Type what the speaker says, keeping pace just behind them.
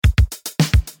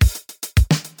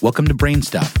Welcome to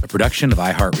BrainStuff, a production of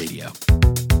iHeartRadio.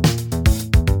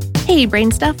 Hey,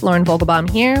 BrainStuff, Lauren Vogelbaum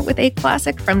here with a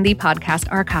classic from the podcast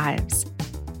archives.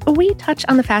 We touch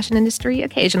on the fashion industry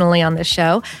occasionally on this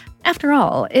show. After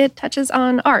all, it touches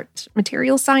on art,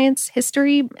 material science,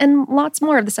 history, and lots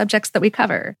more of the subjects that we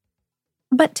cover.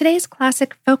 But today's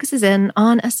classic focuses in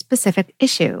on a specific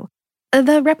issue: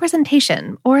 the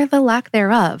representation, or the lack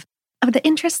thereof, of the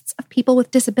interests of people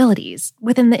with disabilities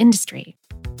within the industry.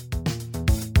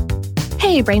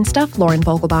 Hey, BrainStuff, Lauren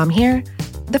Vogelbaum here.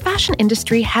 The fashion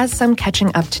industry has some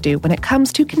catching up to do when it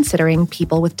comes to considering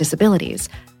people with disabilities.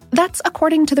 That's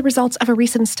according to the results of a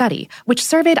recent study, which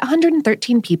surveyed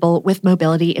 113 people with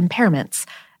mobility impairments.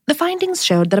 The findings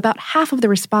showed that about half of the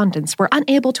respondents were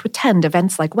unable to attend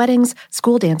events like weddings,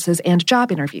 school dances, and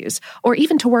job interviews, or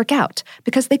even to work out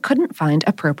because they couldn't find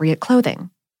appropriate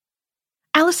clothing.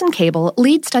 Allison Cable,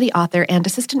 lead study author and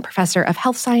assistant professor of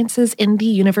health sciences in the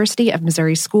University of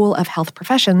Missouri School of Health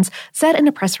Professions, said in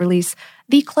a press release,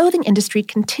 "The clothing industry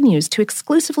continues to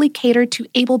exclusively cater to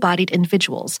able-bodied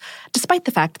individuals, despite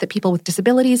the fact that people with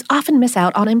disabilities often miss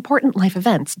out on important life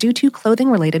events due to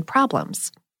clothing-related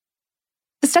problems."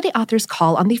 The study authors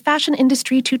call on the fashion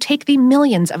industry to take the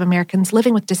millions of Americans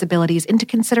living with disabilities into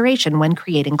consideration when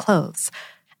creating clothes.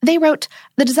 They wrote,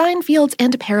 "The design fields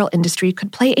and apparel industry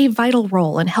could play a vital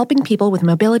role in helping people with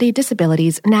mobility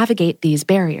disabilities navigate these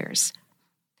barriers."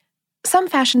 Some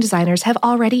fashion designers have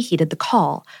already heeded the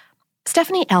call.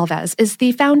 Stephanie Alves is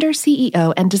the founder,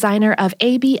 CEO, and designer of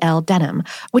ABL Denim,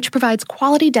 which provides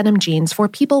quality denim jeans for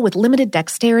people with limited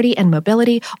dexterity and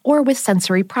mobility or with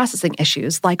sensory processing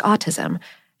issues like autism.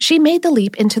 She made the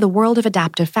leap into the world of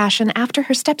adaptive fashion after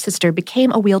her stepsister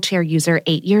became a wheelchair user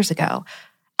 8 years ago.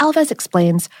 Alves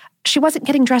explains, "She wasn't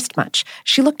getting dressed much.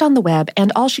 She looked on the web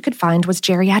and all she could find was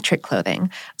geriatric clothing.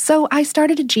 So I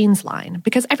started a jeans line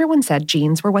because everyone said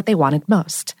jeans were what they wanted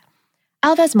most."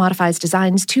 Alves modifies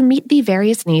designs to meet the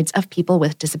various needs of people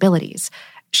with disabilities.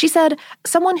 She said,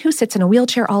 "Someone who sits in a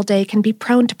wheelchair all day can be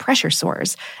prone to pressure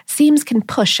sores. Seams can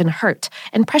push and hurt,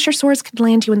 and pressure sores can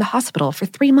land you in the hospital for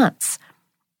 3 months."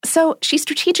 So she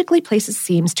strategically places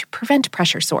seams to prevent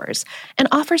pressure sores and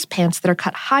offers pants that are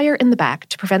cut higher in the back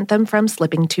to prevent them from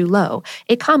slipping too low,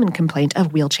 a common complaint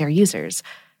of wheelchair users.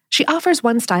 She offers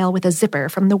one style with a zipper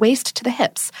from the waist to the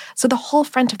hips, so the whole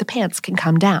front of the pants can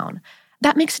come down.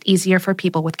 That makes it easier for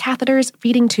people with catheters,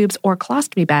 feeding tubes, or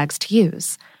colostomy bags to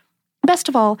use. Best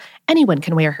of all, anyone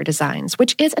can wear her designs,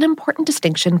 which is an important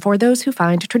distinction for those who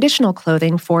find traditional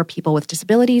clothing for people with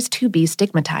disabilities to be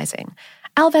stigmatizing.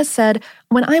 Alves said,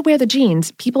 "When I wear the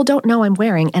jeans, people don't know I'm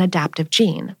wearing an adaptive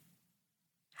jean."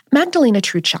 Magdalena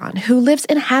Truchon, who lives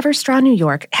in Haverstraw, New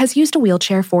York, has used a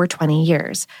wheelchair for 20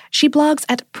 years. She blogs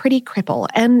at Pretty Cripple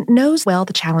and knows well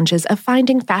the challenges of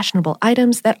finding fashionable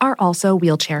items that are also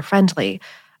wheelchair-friendly.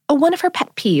 One of her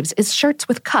pet peeves is shirts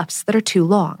with cuffs that are too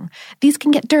long. These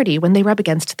can get dirty when they rub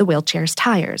against the wheelchair's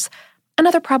tires.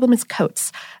 Another problem is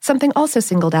coats, something also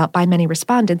singled out by many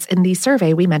respondents in the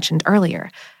survey we mentioned earlier.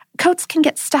 Coats can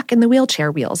get stuck in the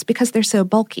wheelchair wheels because they're so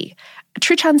bulky.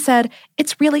 Truchon said,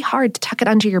 "It's really hard to tuck it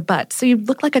under your butt so you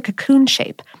look like a cocoon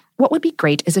shape. What would be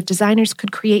great is if designers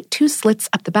could create 2 slits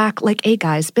up the back like a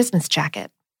guy's business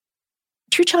jacket."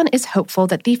 Truchon is hopeful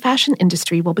that the fashion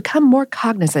industry will become more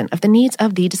cognizant of the needs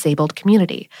of the disabled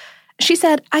community. She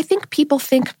said, "I think people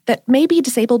think that maybe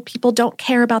disabled people don't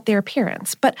care about their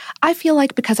appearance, but I feel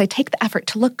like because I take the effort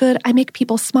to look good, I make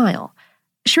people smile."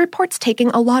 She reports taking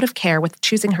a lot of care with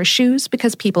choosing her shoes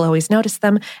because people always notice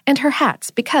them, and her hats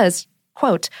because,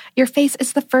 quote, "Your face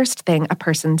is the first thing a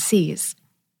person sees."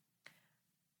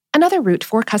 Another route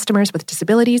for customers with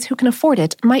disabilities who can afford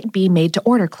it might be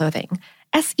made-to-order clothing.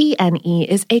 SENE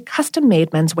is a custom-made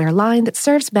menswear line that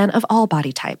serves men of all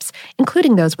body types,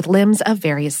 including those with limbs of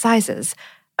various sizes.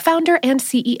 Founder and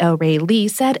CEO Ray Lee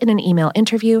said in an email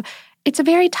interview, "It's a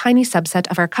very tiny subset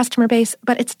of our customer base,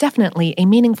 but it's definitely a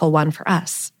meaningful one for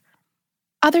us."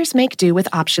 Others make do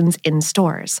with options in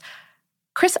stores.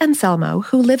 Chris Anselmo,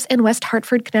 who lives in West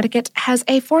Hartford, Connecticut, has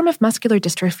a form of muscular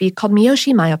dystrophy called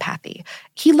Miyoshi myopathy.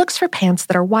 He looks for pants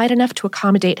that are wide enough to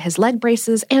accommodate his leg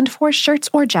braces and for shirts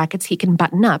or jackets he can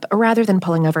button up rather than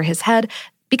pulling over his head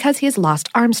because he has lost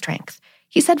arm strength.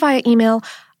 He said via email,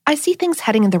 "I see things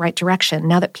heading in the right direction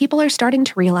now that people are starting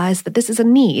to realize that this is a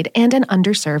need and an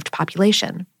underserved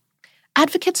population."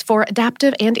 Advocates for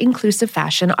adaptive and inclusive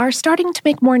fashion are starting to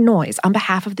make more noise on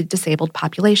behalf of the disabled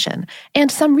population, and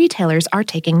some retailers are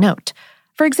taking note.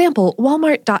 For example,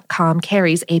 Walmart.com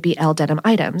carries ABL denim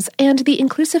items, and the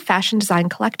Inclusive Fashion Design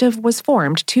Collective was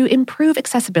formed to improve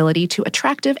accessibility to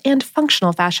attractive and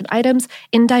functional fashion items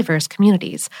in diverse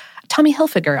communities. Tommy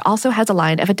Hilfiger also has a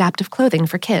line of adaptive clothing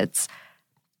for kids.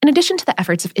 addition to the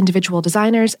efforts of individual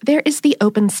designers, there is the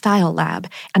Open Style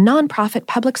Lab, a nonprofit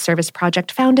public service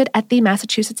project founded at the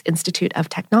Massachusetts Institute of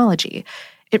Technology.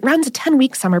 It runs a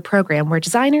 10-week summer program where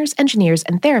designers, engineers,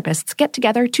 and therapists get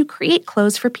together to create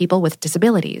clothes for people with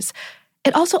disabilities.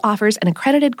 It also offers an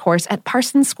accredited course at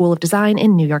Parsons School of Design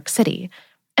in New York City.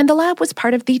 And the lab was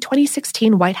part of the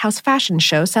 2016 White House Fashion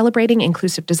Show celebrating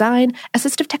inclusive design,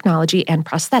 assistive technology, and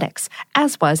prosthetics,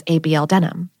 as was ABL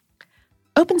Denim.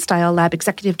 Open Style Lab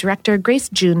Executive Director Grace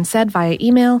June said via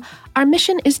email, "Our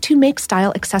mission is to make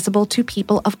style accessible to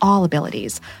people of all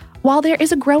abilities. While there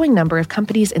is a growing number of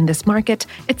companies in this market,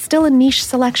 it's still a niche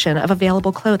selection of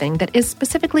available clothing that is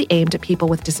specifically aimed at people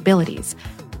with disabilities.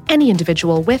 Any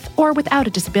individual with or without a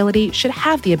disability should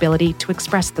have the ability to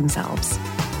express themselves."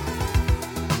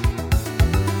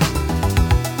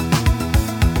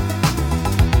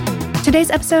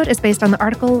 Today's episode is based on the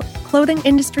article Clothing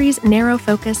Industry's Narrow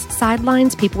Focus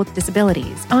Sidelines People with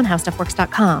Disabilities on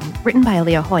HowStuffWorks.com, written by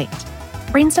Aaliyah Hoyt.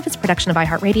 BrainStuff is a production of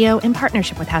iHeartRadio in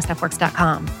partnership with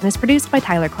HowStuffWorks.com and is produced by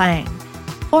Tyler Klang.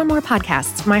 For more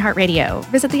podcasts from iHeartRadio,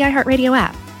 visit the iHeartRadio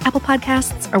app, Apple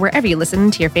Podcasts, or wherever you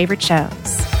listen to your favorite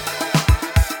shows.